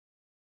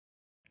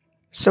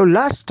So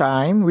last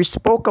time we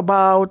spoke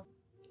about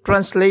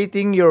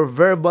translating your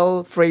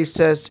verbal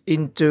phrases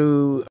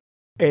into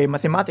a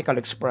mathematical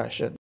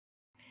expression.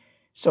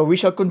 So we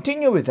shall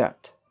continue with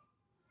that.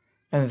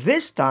 And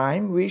this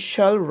time we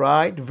shall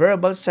write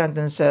verbal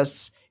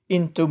sentences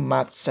into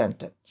math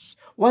sentence.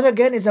 What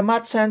again is a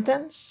math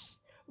sentence?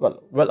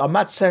 Well, a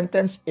math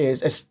sentence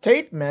is a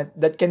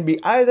statement that can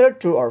be either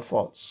true or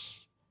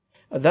false.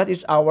 That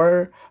is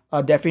our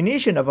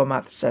definition of a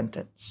math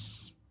sentence.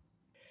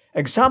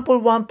 Example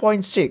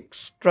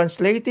 1.6,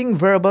 translating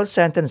verbal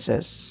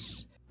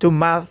sentences to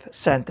math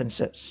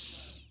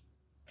sentences.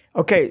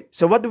 Okay,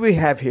 so what do we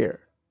have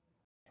here?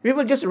 We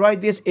will just write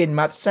this in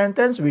math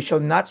sentence. We shall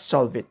not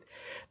solve it.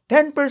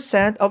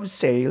 10% of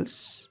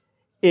sales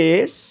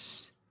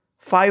is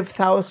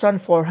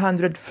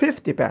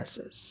 5,450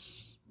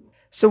 pesos.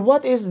 So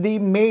what is the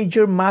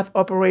major math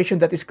operation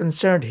that is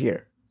concerned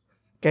here?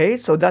 Okay,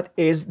 so that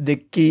is the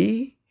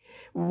key.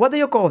 What do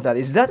you call that?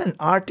 Is that an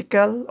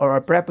article or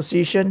a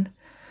preposition?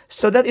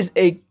 So that is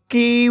a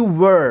key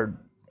word,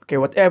 okay,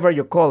 whatever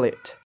you call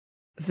it.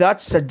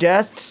 That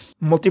suggests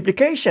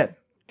multiplication,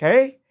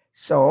 okay?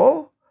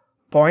 So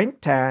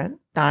 0.10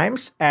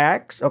 times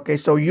x, okay,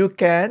 so you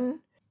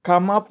can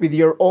come up with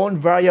your own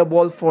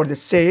variable for the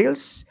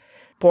sales.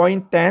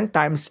 0.10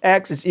 times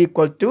x is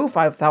equal to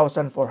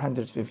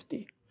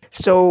 5,450.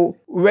 So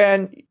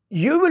when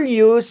you will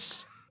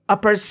use a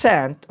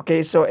percent,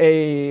 okay, so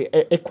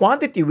a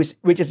quantity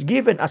which is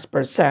given as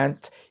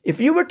percent,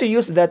 if you were to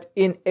use that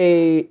in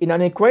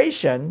an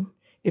equation,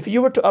 if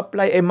you were to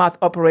apply a math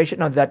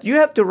operation on that, you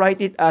have to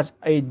write it as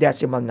a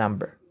decimal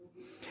number.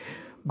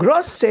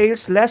 Gross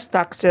sales less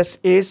taxes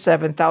is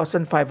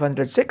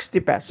 7,560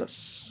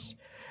 pesos.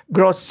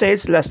 Gross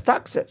sales less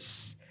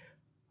taxes.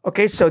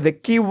 Okay, so the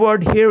key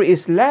word here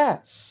is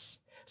less.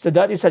 So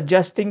that is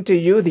suggesting to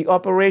you the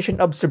operation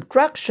of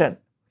subtraction.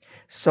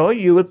 So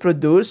you will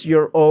produce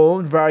your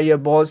own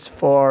variables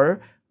for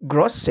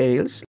gross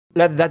sales.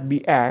 Let that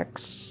be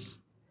x.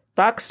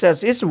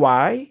 Taxes is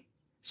y.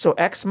 So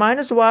x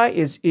minus y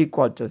is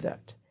equal to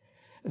that.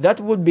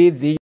 That would be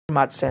the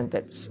math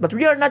sentence. But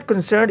we are not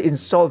concerned in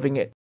solving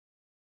it.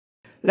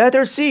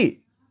 Letter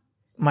C.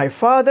 My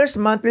father's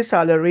monthly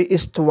salary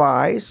is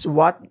twice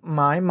what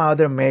my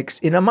mother makes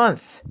in a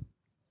month.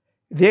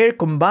 Their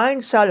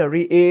combined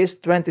salary is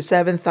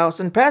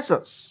 27,000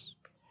 pesos.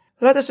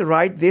 Let us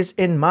write this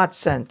in math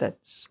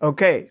sentence.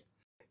 Okay.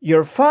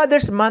 Your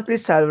father's monthly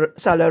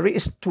salary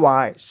is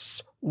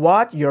twice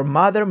what your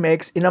mother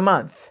makes in a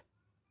month.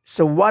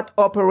 So what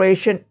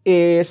operation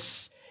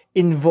is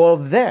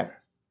involved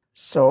there?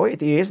 So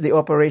it is the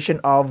operation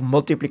of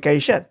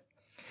multiplication.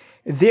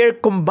 Their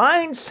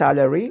combined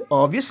salary,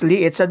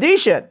 obviously, it's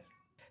addition.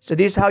 So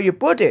this is how you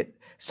put it.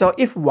 So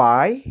if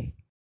y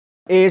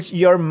is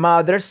your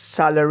mother's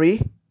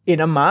salary in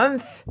a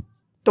month,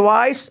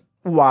 twice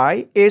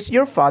y is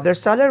your father's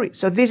salary.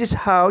 So this is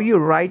how you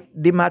write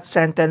the math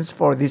sentence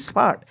for this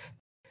part.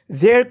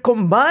 Their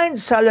combined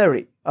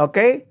salary,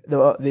 okay,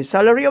 the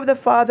salary of the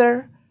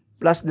father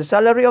plus the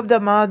salary of the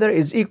mother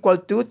is equal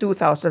to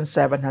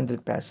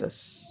 2,700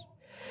 pesos.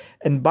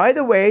 And by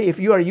the way, if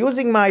you are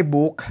using my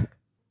book,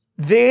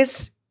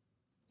 this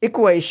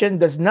equation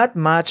does not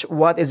match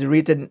what is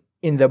written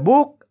in the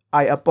book.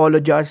 I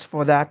apologize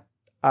for that.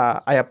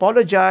 I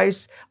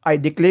apologize. I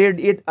declared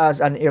it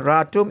as an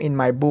erratum in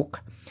my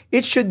book.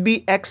 It should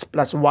be x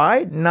plus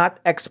y,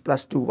 not x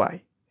plus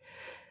 2y.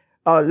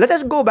 Let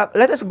us go back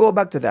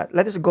to that.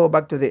 Let us go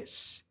back to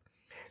this.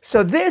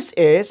 So this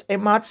is a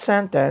math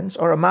sentence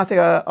or a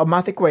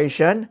math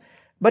equation,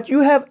 but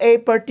you have a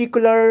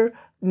particular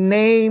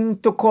name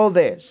to call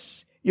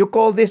this. You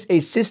call this a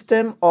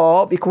system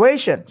of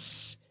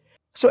equations.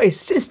 So a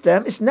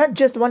system is not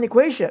just one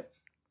equation.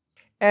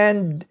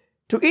 And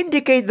to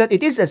indicate that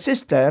it is a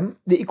system,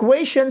 the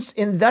equations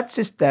in that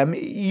system,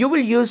 you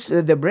will use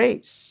the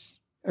brace.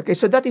 Okay,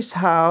 so that is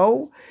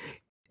how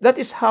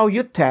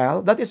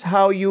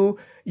you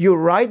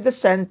write the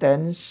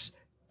sentence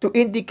to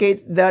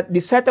indicate that the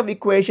set of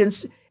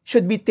equations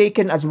should be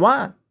taken as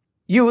one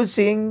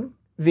using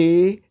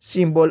the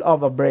symbol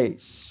of a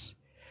brace.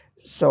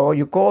 So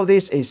you call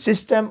this a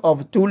system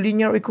of two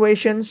linear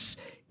equations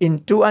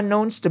in two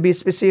unknowns to be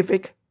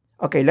specific.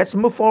 Okay, let's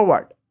move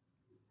forward.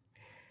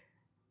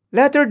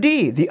 Letter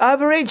D, the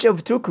average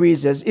of two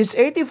quizzes is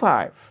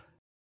 85.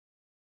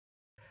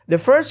 The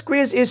first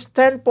quiz is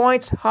 10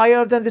 points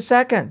higher than the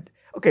second.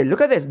 Okay,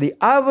 look at this. The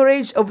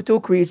average of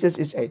two quizzes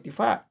is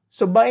 85.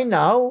 So by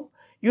now,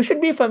 you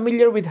should be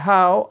familiar with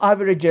how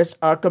averages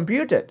are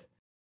computed.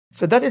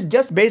 So that is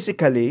just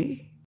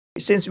basically,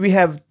 since we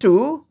have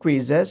two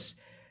quizzes,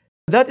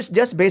 that is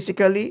just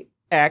basically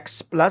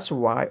x plus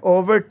y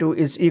over 2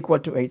 is equal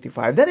to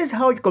 85. That is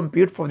how you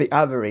compute for the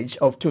average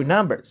of two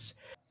numbers.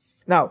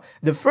 Now,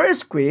 the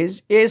first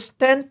quiz is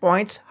 10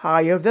 points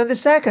higher than the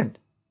second.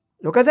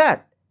 Look at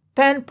that.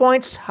 10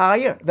 points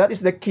higher. That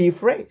is the key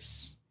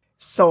phrase.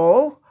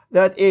 So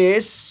that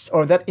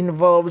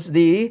involves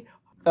the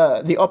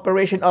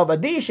operation of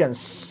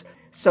additions.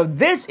 So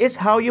this is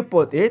how you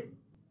put it.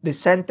 The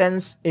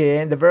sentence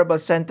in the verbal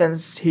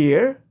sentence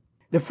here.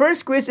 The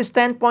first quiz is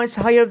 10 points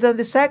higher than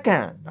the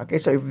second. Okay,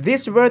 so if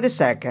this were the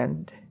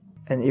second,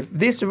 and if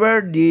this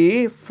were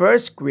the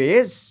first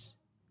quiz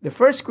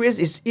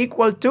is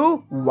equal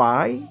to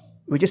y,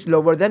 which is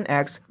lower than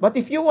x. But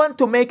if you want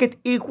to make it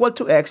equal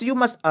to x, you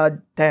must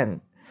add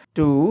 10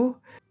 to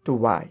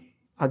y.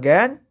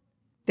 Again,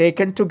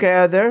 taken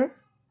together,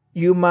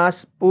 you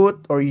must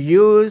put or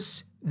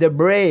use the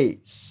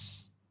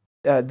brace.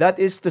 That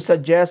is to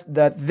suggest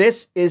that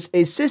this is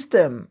a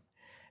system.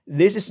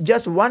 This is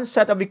just one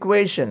set of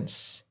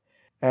equations.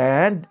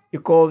 And you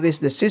call this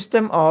the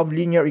system of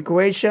linear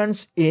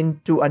equations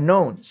in two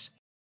unknowns.